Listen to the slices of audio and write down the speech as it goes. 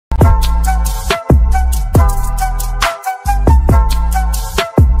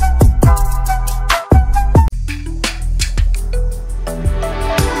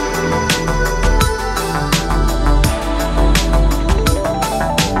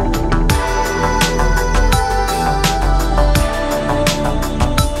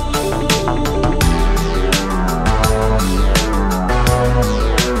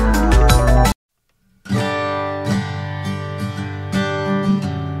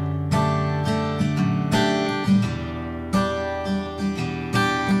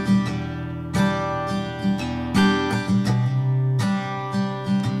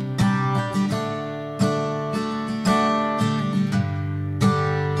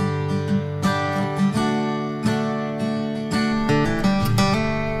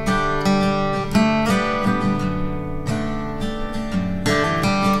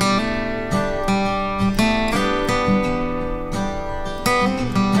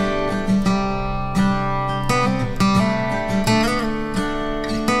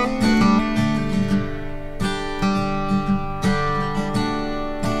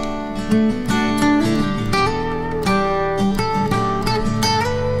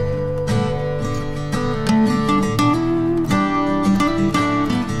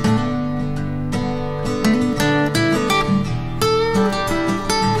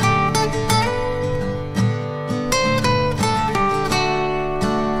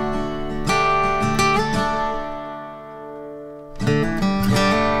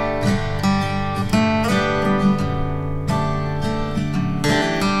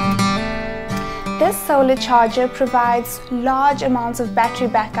solar charger provides large amounts of battery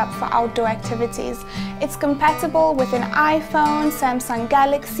backup for outdoor activities. It's compatible with an iPhone, Samsung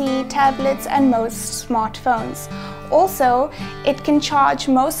Galaxy, tablets and most smartphones. Also, it can charge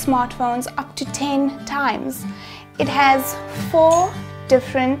most smartphones up to 10 times. It has 4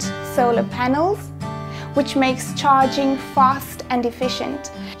 different solar panels, which makes charging fast and efficient.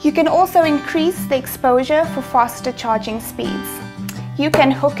 You can also increase the exposure for faster charging speeds. You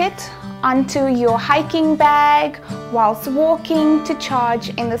can hook it onto your hiking bag whilst walking to charge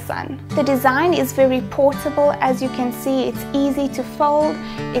in the sun. The design is very portable. As you can see, it's easy to fold,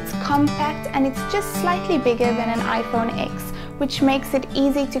 it's compact and it's just slightly bigger than an iPhone X, which makes it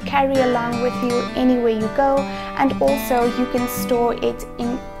easy to carry along with you anywhere you go, and also you can store it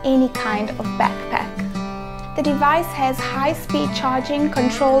in any kind of backpack. The device has high-speed charging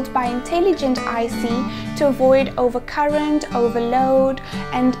controlled by intelligent IC to avoid overcurrent, overload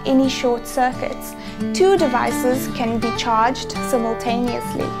and any short circuits. 2 devices can be charged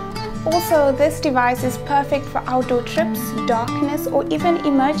simultaneously. Also, this device is perfect for outdoor trips, darkness or even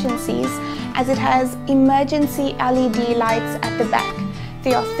emergencies, as it has emergency LED lights at the back.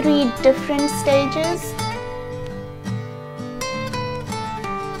 There are 3 different stages.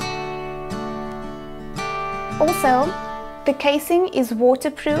 Also, the casing is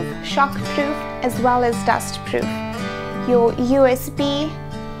waterproof, shockproof as well as dustproof. Your USB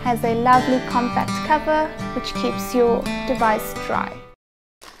has a lovely compact cover which keeps your device dry.